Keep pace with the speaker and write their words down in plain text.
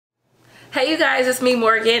Hey you guys, it's me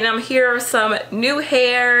Morgan. I'm here with some new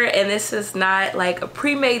hair, and this is not like a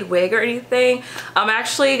pre-made wig or anything.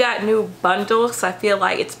 Actually got new bundles because I feel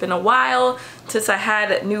like it's been a while since I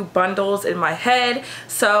had new bundles in my head.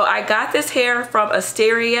 So I got this hair from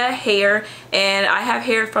Asteria hair, and I have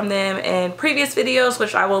hair from them in previous videos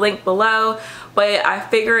which I will link below, but I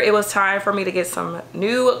figured it was time for me to get some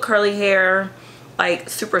new curly hair, like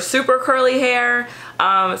super curly hair,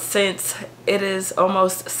 since it is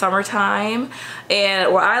almost summertime,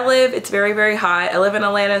 and where I live it's very hot. I live in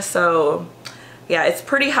Atlanta, so yeah, it's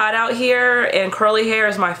pretty hot out here, and curly hair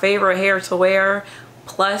is my favorite hair to wear.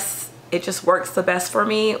 Plus it just works the best for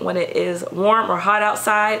me when it is warm or hot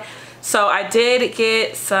outside. So I did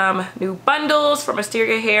get some new bundles from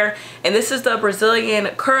Asteria hair, and this is the Brazilian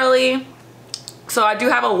curly. So I do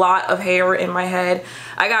have a lot of hair in my head.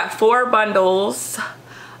 I got 4 bundles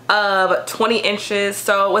of 20 inches.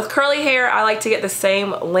 So with curly hair, I like to get the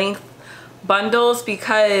same length bundles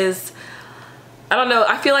because, I don't know,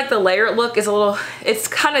 I feel like the layered look is it's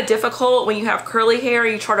kind of difficult when you have curly hair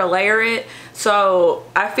and you try to layer it. So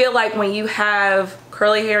I feel like when you have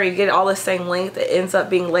curly hair, you get all the same length, it ends up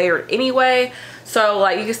being layered anyway. So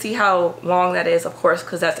like you can see how long that is, of course,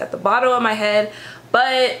 because that's at the bottom of my head.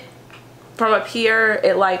 But from up here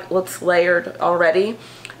it like looks layered already,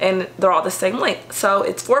 and they're all the same length. So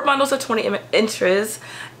it's 4 bundles of 20 inches,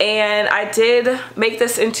 and I did make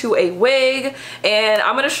this into a wig, and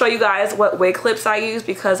I'm going to show you guys what wig clips I use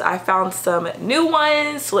because I found some new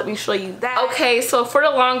ones. So let me show you that. Okay, so for the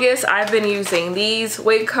longest I've been using these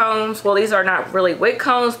wig combs. Well, these are not really wig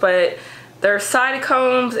combs, but they're side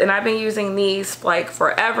combs, and I've been using these like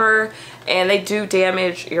forever, and they do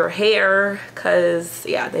damage your hair because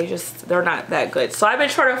yeah, they're not that good. So I've been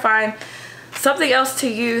trying to find something else to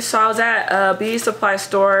use. So I was at a beauty supply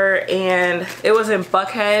store, and it was in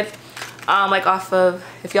Buckhead, like off of,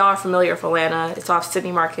 if y'all are familiar with Atlanta, it's off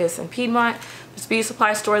Sidney Marcus and Piedmont. There's a beauty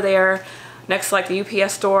supply store there next to like the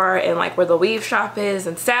UPS store and like where the weave shop is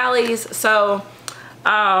and Sally's. So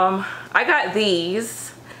I got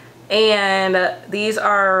these, and these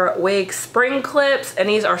are wig spring clips, and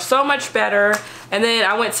these are so much better. And then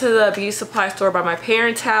I went to the beauty supply store by my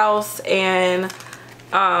parents' house, and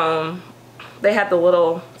they had the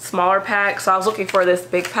little smaller pack, so I was looking for this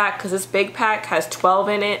big pack because this big pack has 12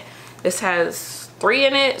 in it. This has 3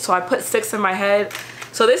 in it, so I put 6 in my head.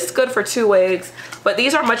 So this is good for 2 wigs, but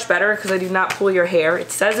these are much better because they do not pull your hair.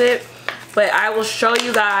 It says it, but I will show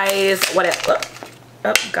you guys what it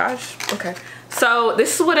oh gosh, okay. So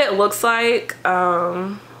this is what it looks like.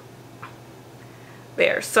 There,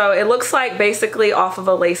 so it looks like basically off of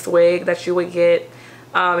a lace wig that you would get.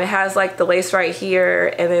 It has like the lace right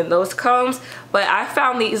here and then those combs, but I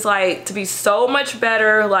found these like to be so much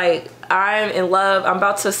better. Like, I'm in love. I'm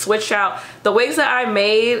about to switch out the wigs that I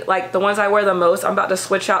made, like the ones I wear the most. I'm about to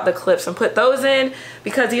switch out the clips and put those in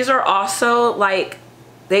because these are also like,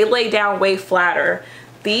 they lay down way flatter.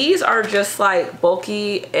 These are just like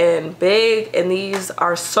bulky and big, and these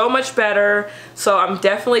are so much better. So I'm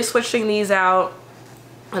definitely switching these out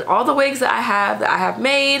and all the wigs that I have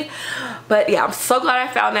made. But yeah, I'm so glad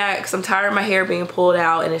I found that because I'm tired of my hair being pulled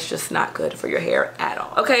out, and it's just not good for your hair at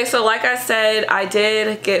all. Okay, so like I said, I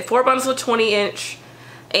did get 4 bundles of 20 inch,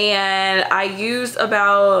 and I used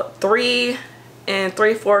about 3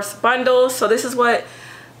 3/4 bundles. So this is what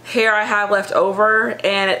hair I have left over,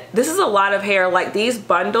 and this is a lot of hair. Like, these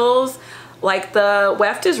bundles, like the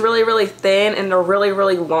weft is really thin, and they're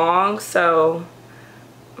really long. So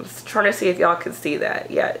I'm trying to see if y'all can see that.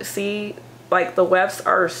 Yeah, see, like the wefts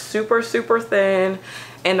are super thin,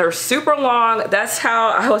 and they're super long. That's how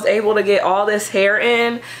I was able to get all this hair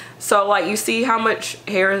in. So like, you see how much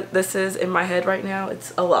hair this is in my head right now?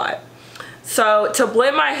 It's a lot. So to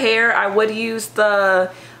blend my hair, I would use the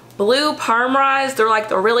blue perm rise. They're like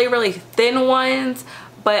the really thin ones,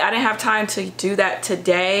 but I didn't have time to do that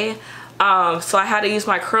today. So I had to use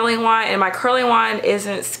my curling wand, and my curling wand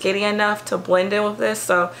isn't skinny enough to blend in with this.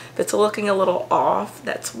 So if it's looking a little off,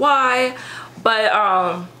 that's why. But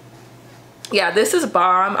yeah, this is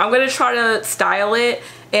bomb. I'm gonna try to style it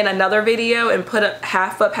in another video and put it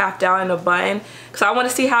half up, half down in a bun, because I want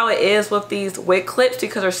to see how it is with these wig clips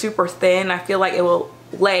because they're super thin. I feel like it will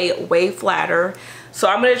lay way flatter. So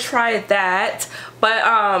I'm gonna try that. But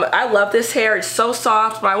I love this hair. It's so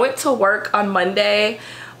soft. When I went to work on Monday,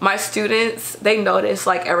 my students, they noticed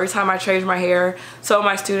like every time I changed my hair. So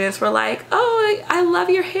my students were like, oh, I love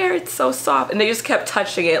your hair, it's so soft. And they just kept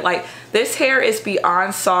touching it. Like, this hair is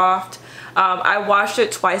beyond soft. I washed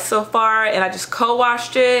it twice so far, and I just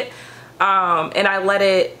co-washed it, and I let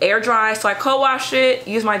it air dry. So I co-washed it,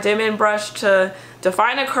 used my dim-in brush to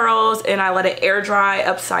define the curls and I let it air dry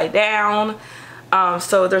upside down.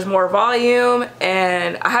 So there's more volume,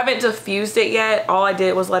 and I haven't diffused it yet. All I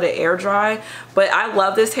did was let it air dry, but I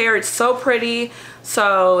love this hair. It's so pretty.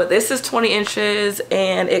 So this is 20 inches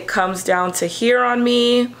and it comes down to here on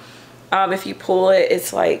me. If you pull it,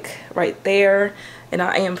 it's like right there, and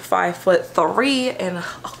I am 5'3" and a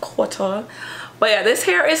quarter. But yeah, this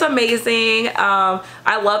hair is amazing.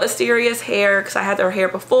 I love Asteria's hair because I had their hair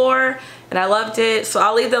before and I loved it. So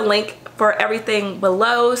I'll leave the link for everything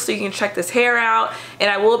below so you can check this hair out. And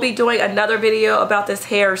I will be doing another video about this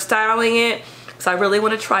hair, styling it, because I really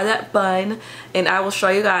want to try that bun. And I will show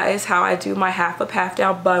you guys how I do my half up, half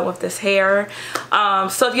down bun with this hair.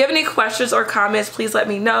 So if you have any questions or comments, please let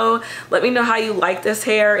me know. Let me know how you like this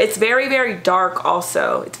hair. It's very, very dark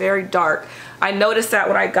also. It's very dark. I noticed that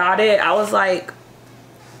when I got it, I was like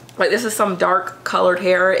this is some dark colored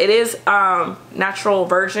hair. It is natural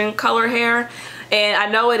virgin color hair, and I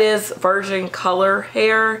know it is virgin color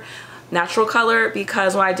hair, natural color,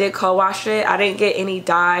 because when I did co-wash it, I didn't get any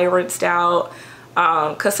dye rinsed out,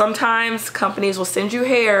 because sometimes companies will send you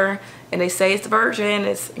hair and they say it's virgin,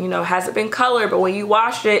 it's, you know, hasn't been colored, but when you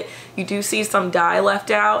wash it, you do see some dye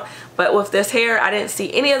left out. But with this hair, I didn't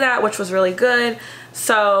see any of that, which was really good.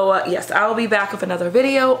 So yes, I will be back with another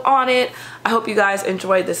video on it. I hope you guys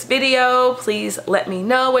enjoyed this video. Please let me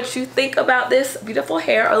know what you think about this beautiful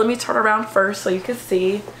hair. Or let me turn around first so you can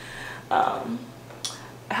see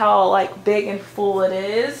how like big and full it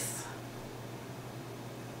is.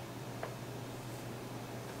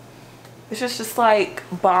 It's just like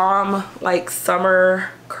bomb, like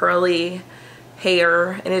summer curly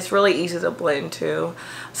hair, and it's really easy to blend too.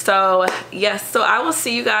 So yes, so I will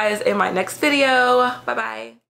see you guys in my next video. Bye bye.